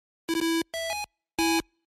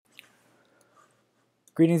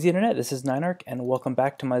Greetings, the internet. This is Ninarch, and welcome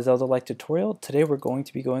back to my Zelda-Like tutorial. Today we're going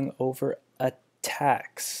to be going over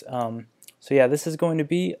attacks. So yeah, this is going to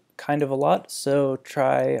be kind of a lot, so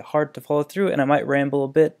try hard to follow through, and I might ramble a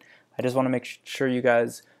bit. I just want to make sure you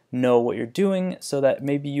guys know what you're doing so that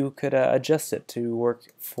maybe you could adjust it to work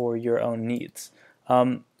for your own needs.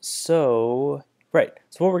 So what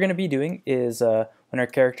we're going to be doing is when our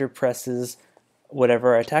character presses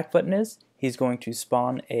whatever our attack button is, he's going to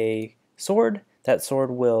spawn a sword. That sword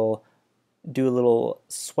will do a little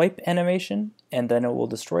swipe animation, and then it will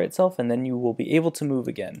destroy itself, and then you will be able to move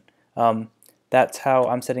again. That's how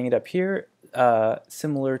I'm setting it up here,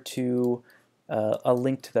 similar to A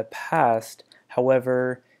Link to the Past.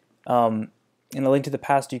 However, in A Link to the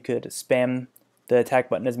Past, you could spam the attack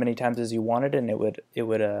button as many times as you wanted, and it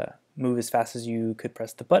would move as fast as you could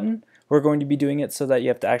press the button. We're going to be doing it so that you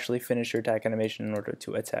have to actually finish your attack animation in order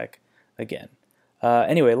to attack again.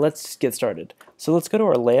 Anyway, let's get started. So let's go to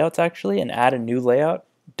our layouts actually and add a new layout.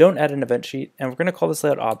 Don't add an event sheet, and we're going to call this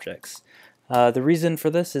layout objects. The reason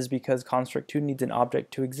for this is because Construct 2 needs an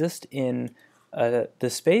object to exist in the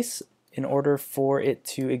space in order for it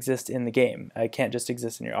to exist in the game. It can't just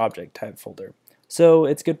exist in your object type folder. So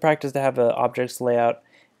it's good practice to have an objects layout,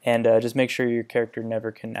 and just make sure your character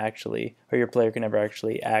never can actually, or your player can never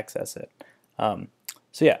actually access it.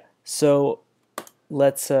 So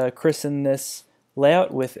let's christen this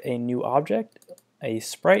layout with a new object, a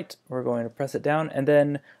sprite. We're going to press it down, and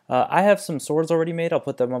then I have some swords already made. I'll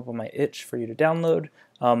put them up on my itch for you to download,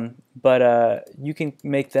 but you can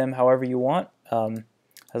make them however you want,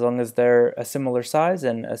 as long as they're a similar size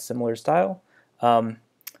and a similar style.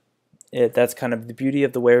 That's kind of the beauty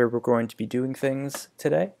of the way we're going to be doing things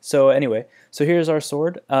today. So anyway, so here's our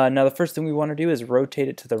sword. Now the first thing we want to do is rotate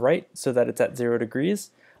it to the right so that it's at 0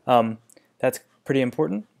 degrees. That's pretty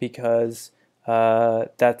important because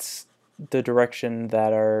that's the direction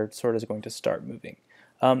that our sword is going to start moving.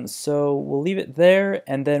 So we'll leave it there,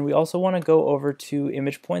 and then we also want to go over to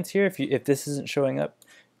image points here. If this isn't showing up,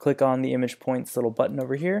 click on the image points little button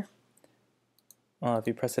over here. If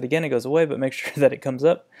you press it again, it goes away, but make sure that it comes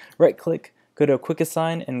up. Right click, go to quick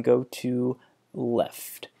assign, and go to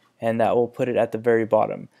left, and that will put it at the very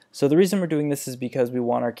bottom. So the reason we're doing this is because we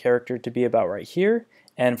want our character to be about right here,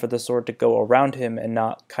 and for the sword to go around him and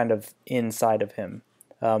not kind of inside of him.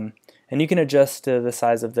 And you can adjust the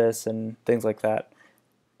size of this and things like that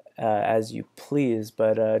as you please,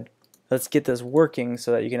 but let's get this working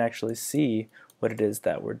so that you can actually see what it is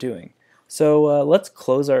that we're doing. So let's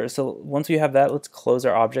close once we have that, let's close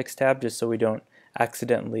our objects tab just so we don't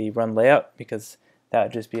accidentally run layout, because that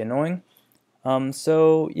would just be annoying.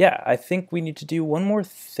 So yeah, I think we need to do one more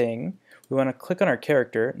thing. We want to click on our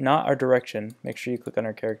character, not our direction. Make sure you click on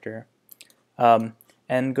our character. And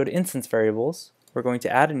go to instance variables. We're going to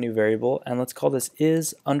add a new variable, and let's call this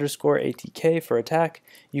is_atk for attack.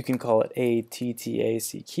 You can call it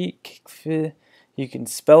ATTACK. You can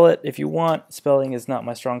spell it if you want. Spelling is not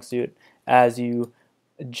my strong suit, as you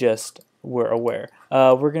just were aware.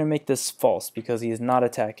 We're going to make this false because he is not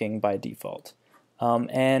attacking by default.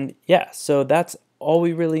 And yeah, so that's all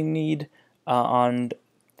we really need on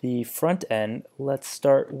the front end. Let's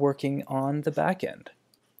start working on the back end.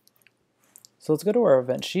 So let's go to our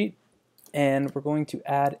event sheet, and we're going to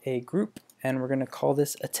add a group, and we're going to call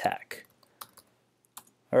this attack.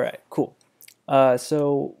 Alright, cool.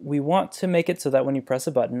 So we want to make it so that when you press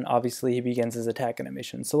a button, obviously he begins his attack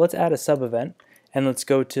animation. So let's add a sub event, and let's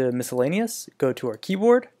go to miscellaneous, go to our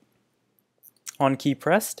keyboard, on key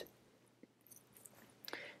pressed,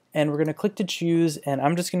 and we're going to click to choose, and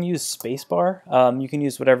I'm just going to use spacebar. You can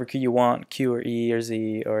use whatever key you want, Q or E or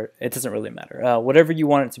Z, or it doesn't really matter. Whatever you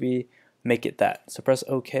want it to be, make it that. So press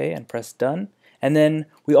OK and press done. And then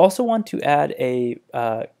we also want to add a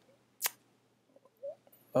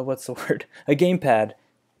what's the word? A gamepad.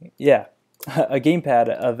 Yeah, a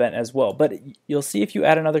gamepad event as well. But you'll see if you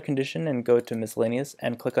add another condition and go to miscellaneous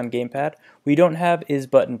and click on gamepad, we don't have is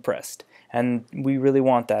button pressed, and we really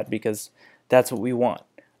want that because that's what we want.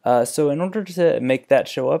 So in order to make that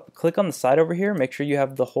show up, click on the side over here, make sure you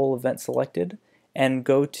have the whole event selected, and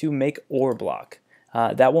go to make or block.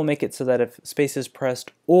 That will make it so that if space is pressed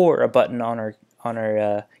or a button on our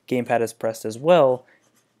gamepad is pressed as well,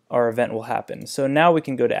 our event will happen. So now we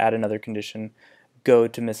can go to add another condition, go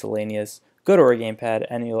to miscellaneous, go to our gamepad,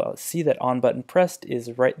 and you'll see that on button pressed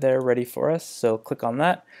is right there ready for us. So click on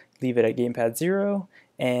that, leave it at gamepad 0,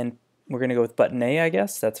 and we're going to go with button A, I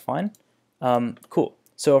guess. That's fine. Cool.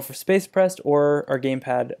 So if space pressed or our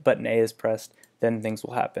gamepad button A is pressed, then things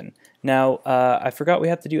will happen. Now, I forgot we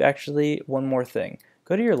have to do actually one more thing.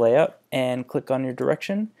 Go to your layout and click on your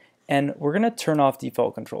direction, and we're going to turn off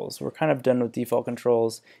default controls. We're kind of done with default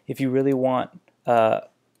controls. If you really want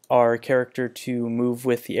our character to move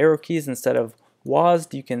with the arrow keys instead of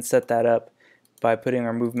WASD, you can set that up by putting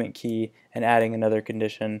our movement key and adding another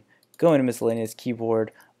condition, going to miscellaneous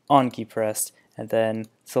keyboard, on key pressed, and then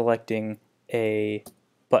selecting a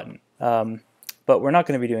button. But we're not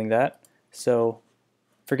going to be doing that, so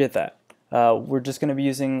forget that. We're just going to be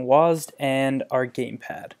using WASD and our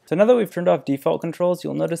gamepad. So now that we've turned off default controls,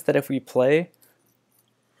 you'll notice that if we play,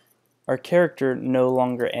 our character no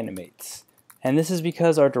longer animates. And this is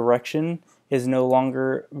because our direction is no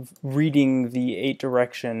longer reading the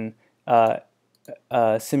 8-direction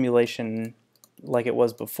simulation like it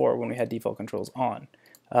was before when we had default controls on.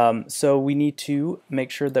 So we need to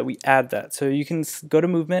make sure that we add that. So you can go to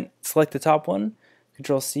movement, select the top one,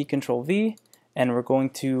 Control C, Control V, and we're going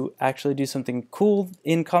to actually do something cool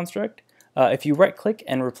in Construct. If you right click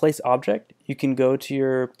and replace object, you can go to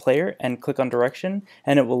your player and click on direction,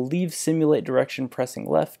 and it will leave simulate direction pressing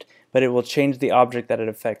left, but it will change the object that it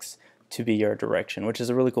affects to be your direction, which is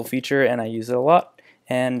a really cool feature, and I use it a lot,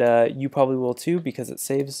 and you probably will too because it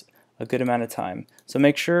saves a good amount of time. So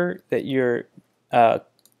make sure that you're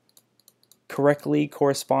correctly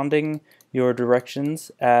corresponding your directions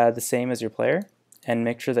the same as your player, and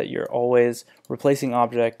make sure that you're always replacing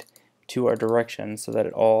object to our direction so that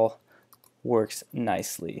it all works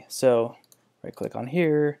nicely. So right click on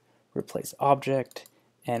here, replace object,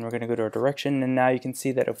 and we're going to go to our direction, and now you can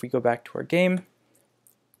see that if we go back to our game,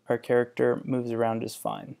 our character moves around just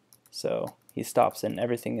fine. So he stops and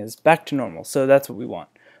everything is back to normal. So that's what we want.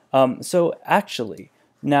 So actually,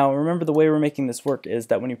 now remember the way we're making this work is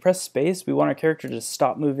that when you press space, we want our character to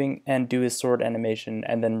stop moving and do his sword animation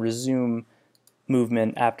and then resume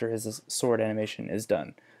movement after his sword animation is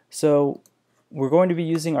done. So we're going to be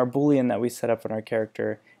using our boolean that we set up on our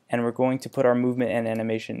character, and we're going to put our movement and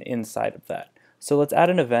animation inside of that. So let's add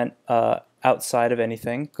an event outside of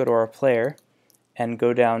anything. Go to our player and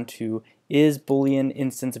go down to is boolean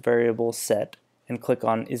instance variable set and click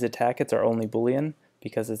on is attack. It's our only boolean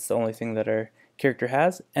because it's the only thing that our character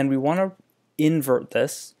has, and we want to invert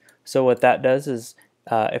this. So what that does is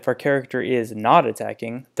if our character is not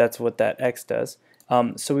attacking, that's what that X does.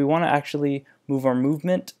 So we want to actually move our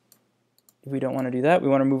movement. If we don't want to do that, we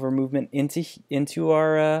want to move our movement into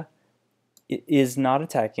our is not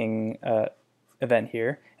attacking event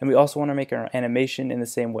here, and we also want to make our animation in the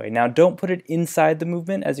same way. Now don't put it inside the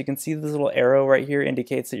movement. As you can see, this little arrow right here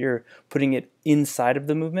indicates that you're putting it inside of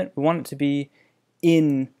the movement. We want it to be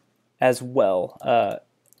in as well.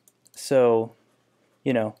 So,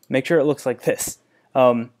 you know, make sure it looks like this.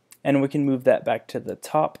 And we can move that back to the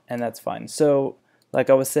top, and that's fine. So, like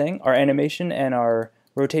I was saying, our animation and our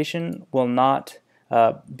rotation will not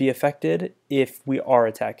be affected if we are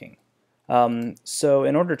attacking. So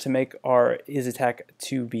in order to make our is attack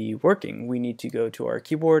to be working, we need to go to our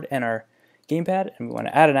keyboard and our gamepad, and we want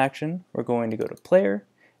to add an action. We're going to go to player,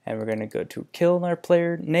 and we're going to go to kill our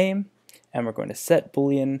player name, and we're going to set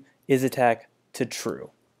boolean is attack to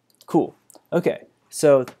true. Cool. Okay,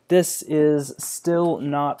 so this is still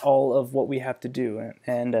not all of what we have to do,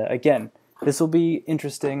 and again, this will be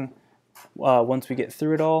interesting once we get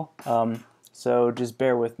through it all. So just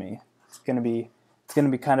bear with me. It's gonna be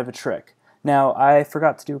kind of a trick. Now, I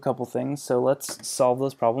forgot to do a couple things, so let's solve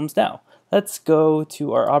those problems now. Let's go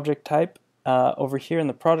to our object type over here in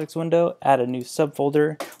the projects window, add a new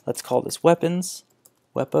subfolder. Let's call this weapons,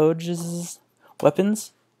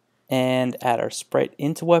 weapons, and add our sprite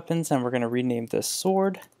into weapons, and we're going to rename this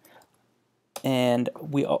sword. And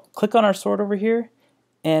we click on our sword over here,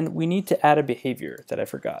 and we need to add a behavior that I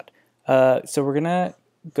forgot. So we're going to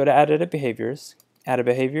go to add edit behaviors, add a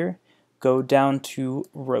behavior, go down to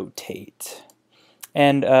rotate.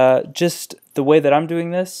 And just the way that I'm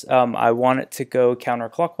doing this, I want it to go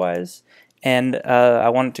counterclockwise, and I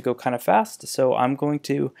want it to go kind of fast. So I'm going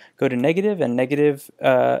to go to negative, and negative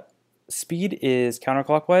speed is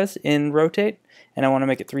counterclockwise in rotate, and I want to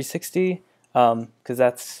make it 360 because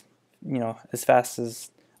that's, you know, as fast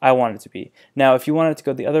as I want it to be. Now, if you want it to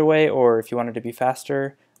go the other way, or if you want it to be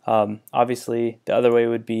faster, obviously the other way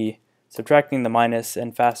would be subtracting the minus,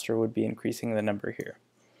 and faster would be increasing the number here.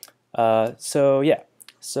 So yeah,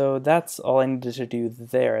 so that's all I needed to do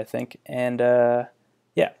there, I think. And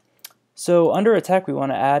yeah, so under attack we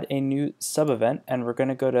want to add a new sub event, and we're going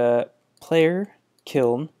to go to player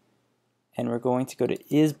kill, and we're going to go to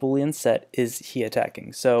is boolean set is he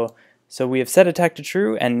attacking. So we have set attack to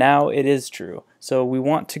true, and now it is true. So we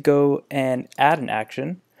want to go and add an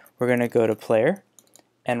action. We're going to go to player,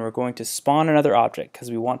 and we're going to spawn another object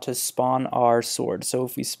because we want to spawn our sword. So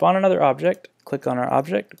if we spawn another object, click on our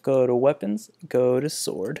object, go to weapons, go to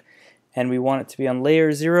sword, and we want it to be on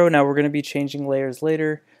layer 0. Now we're going to be changing layers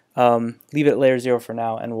later. Leave it at layer 0 for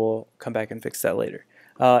now, and we'll come back and fix that later.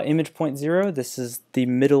 Image point 0, this is the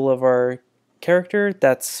middle of our character.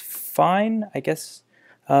 That's fine, I guess.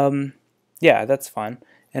 Yeah, that's fine.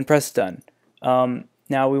 And press done.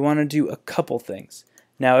 Now we want to do a couple things.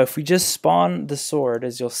 Now if we just spawn the sword,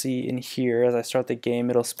 as you'll see in here, as I start the game,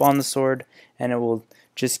 it'll spawn the sword, and it will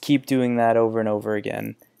just keep doing that over and over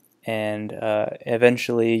again, and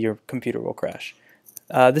eventually your computer will crash.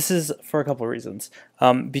 This is for a couple of reasons.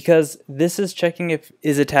 Because this is checking if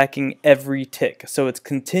is attacking every tick, so it's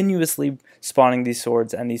continuously spawning these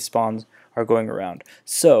swords, and these spawns are going around.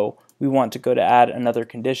 So we want to go to add another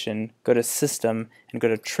condition, go to system, and go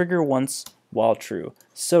to trigger once while true.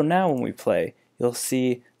 So now when we play, you'll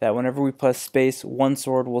see that whenever we press space, one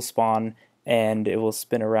sword will spawn and it will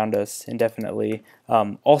spin around us indefinitely.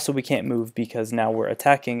 Also, we can't move because now we're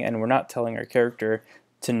attacking, and we're not telling our character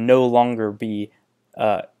to no longer be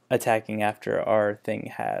attacking after our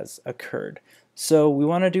thing has occurred. So we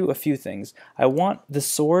want to do a few things. I want the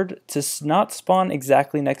sword to not spawn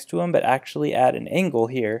exactly next to him, but actually at an angle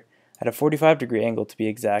here, at a 45-degree angle to be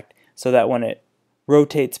exact, so that when it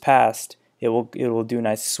rotates past, it will do a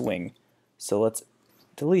nice swing. So let's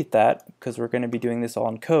delete that because we're going to be doing this all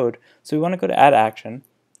in code. So we want to go to add action.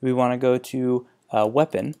 We want to go to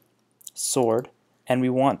weapon, sword, and we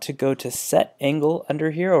want to go to set angle under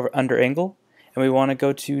here, or under angle, and we want to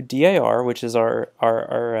go to dir, which is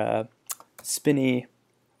our spinny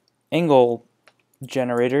angle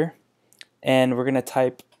generator, and we're going to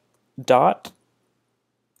type dot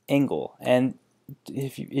angle. And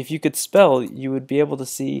if you could spell, you would be able to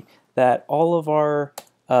see that all of our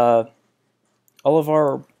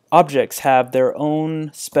objects have their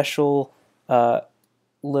own special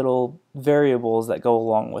little variables that go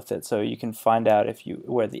along with it. So you can find out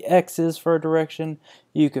where the X is for a direction.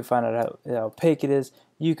 You could find out how opaque it is.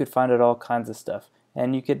 You could find out all kinds of stuff,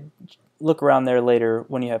 and you could look around there later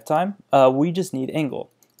when you have time. We just need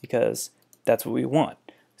angle because that's what we want.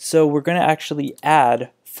 So we're going to actually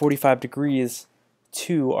add 45 degrees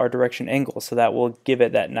to our direction angle, so that will give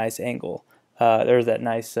it that nice angle. There's that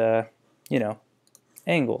nice,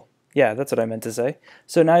 angle. Yeah, that's what I meant to say.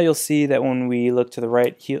 So now you'll see that when we look to the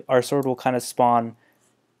right, our sword will kind of spawn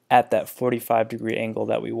at that 45-degree angle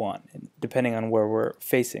that we want, depending on where we're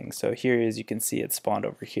facing. So here, as you can see, it spawned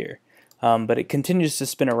over here. But it continues to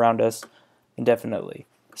spin around us indefinitely.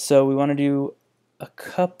 So we want to do a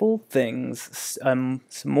couple things, some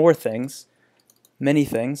more things, many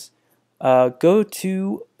things. Go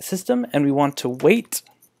to system, and we want to wait.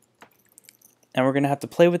 And we're going to have to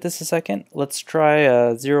play with this a second. Let's try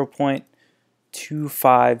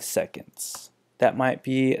 0.25 seconds. That might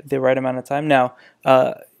be the right amount of time. Now,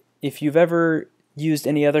 if you've ever used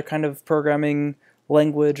any other kind of programming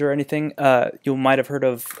language or anything, you might have heard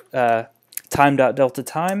of time.delta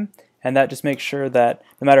time, and that just makes sure that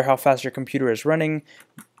no matter how fast your computer is running,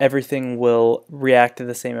 everything will react to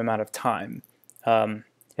the same amount of time.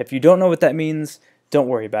 If you don't know what that means, don't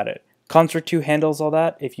worry about it. Construct 2 handles all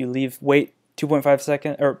that. If you leave wait 2.5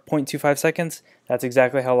 seconds or 0.25 seconds, that's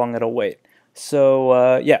exactly how long it'll wait.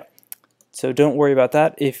 So yeah, so don't worry about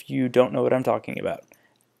that if you don't know what I'm talking about.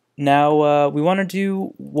 Now we want to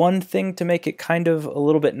do one thing to make it kind of a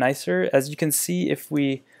little bit nicer. As you can see, if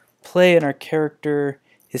we play and our character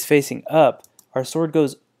is facing up, our sword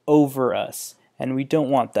goes over us, and we don't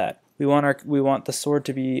want that. We want the sword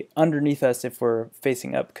to be underneath us if we're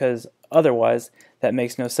facing up, because otherwise that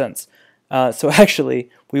makes no sense. So actually,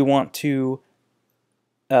 we want to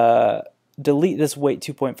delete this wait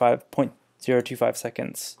 0.25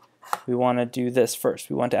 seconds. We want to do this first.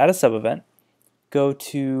 We want to add a sub event. Go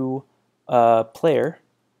to player.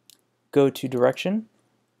 Go to direction,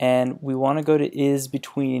 and we want to go to is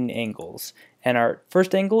between angles. And our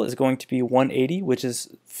first angle is going to be 180, which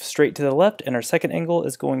is straight to the left, and our second angle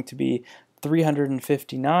is going to be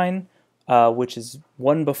 359, which is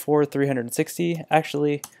one before 360.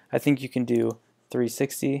 Actually, I think you can do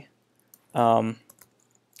 360. I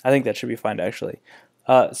think that should be fine, actually.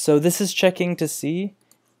 So this is checking to see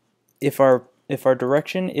if our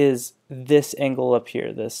direction is this angle up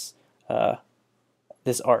here, this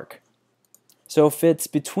arc. So if it's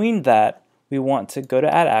between that, we want to go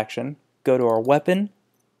to add action, go to our weapon,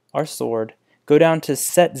 our sword, go down to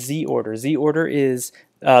set Z order. Z order is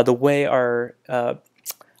the way our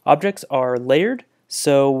objects are layered,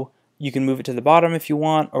 so you can move it to the bottom if you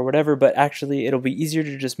want or whatever, but actually it'll be easier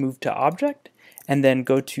to just move to object and then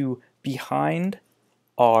go to behind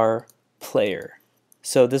our player.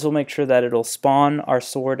 So this will make sure that it'll spawn our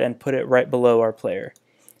sword and put it right below our player.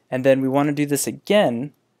 And then we want to do this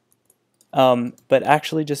again, but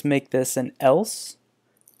actually just make this an else.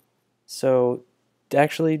 So to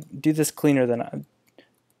actually do this cleaner than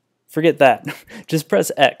forget that. Just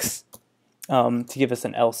press X to give us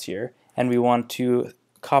an else here. And we want to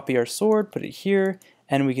copy our sword, put it here,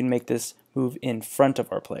 and we can make this move in front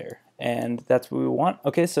of our player. And that's what we want.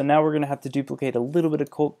 Okay, so now we're going to have to duplicate a little bit of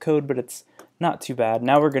code, but it's not too bad.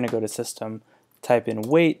 Now we're going to go to System, type in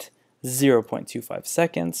wait, 0.25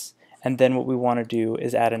 seconds, and then what we want to do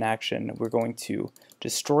is add an action. We're going to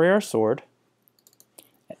destroy our sword,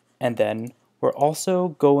 and then we're also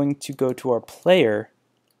going to go to our player,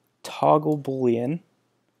 toggle boolean,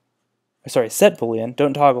 set boolean,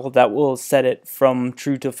 don't toggle, that will set it from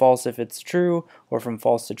true to false if it's true, or from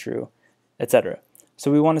false to true, etc.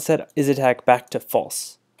 So we want to set isAttack back to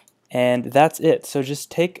false. And that's it. So just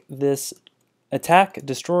take this attack,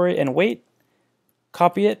 destroy, and wait,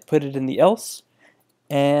 copy it, put it in the else,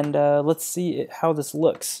 and let's see how this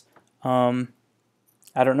looks. I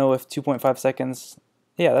don't know if 2.5 seconds,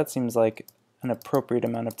 yeah, that seems like an appropriate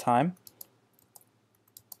amount of time.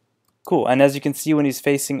 Cool, and as you can see, when he's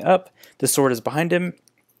facing up, the sword is behind him,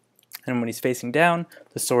 and when he's facing down,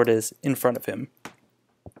 the sword is in front of him.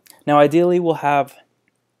 Now ideally we'll have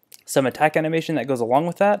some attack animation that goes along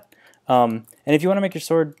with that, and if you want to make your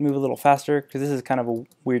sword move a little faster, because this is kind of a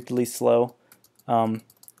weirdly slow,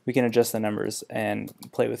 we can adjust the numbers and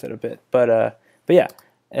play with it a bit. But yeah,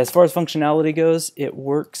 as far as functionality goes, it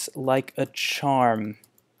works like a charm.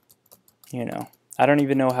 You know, I don't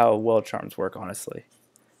even know how well charms work, honestly.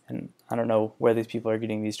 And I don't know where these people are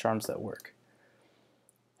getting these charms that work.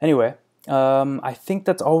 Anyway, I think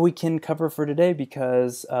that's all we can cover for today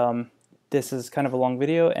because this is kind of a long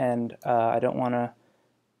video and I don't want to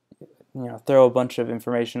throw a bunch of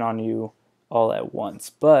information on you all at once.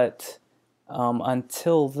 But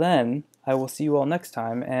until then, I will see you all next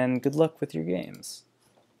time and good luck with your games.